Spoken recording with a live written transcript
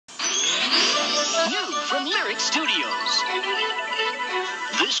Studios.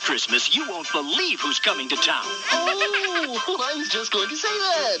 This Christmas, you won't believe who's coming to town. Oh, I was just going to say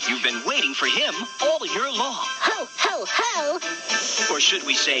that. You've been waiting for him all year long. Ho, ho, ho. Or should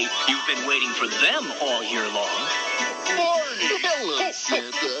we say, you've been waiting for them all year long? Barney. Hello,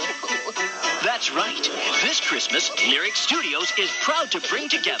 Santa. That's right. This Christmas, Lyric Studios is proud to bring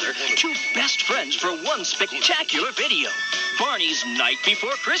together two best friends for one spectacular video. Barney's Night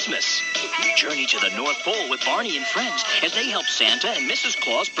Before Christmas. Journey to the North Pole with Barney and friends as they help Santa and Mrs.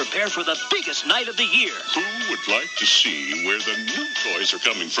 Claus prepare for the biggest night of the year. Who would like to see where the new toys are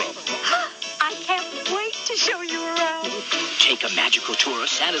coming from? I can't wait to show you around. Take a magical tour of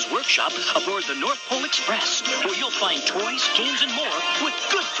Santa's workshop aboard the North Pole Express, where you'll find toys, games, and more with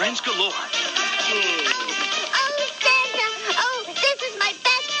good friends galore. Oh, Santa! Oh, this is my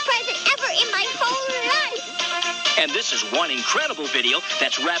best present ever in my whole life! And this is one incredible video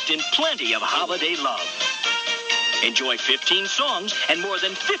that's wrapped in plenty of holiday love. Enjoy 15 songs and more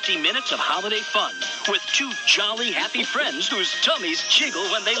than 50 minutes of holiday fun with two jolly, happy friends whose tummies jiggle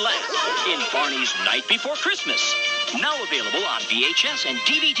when they laugh in Barney's Night Before Christmas. Now available on VHS and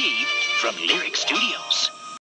DVD from Lyric Studios.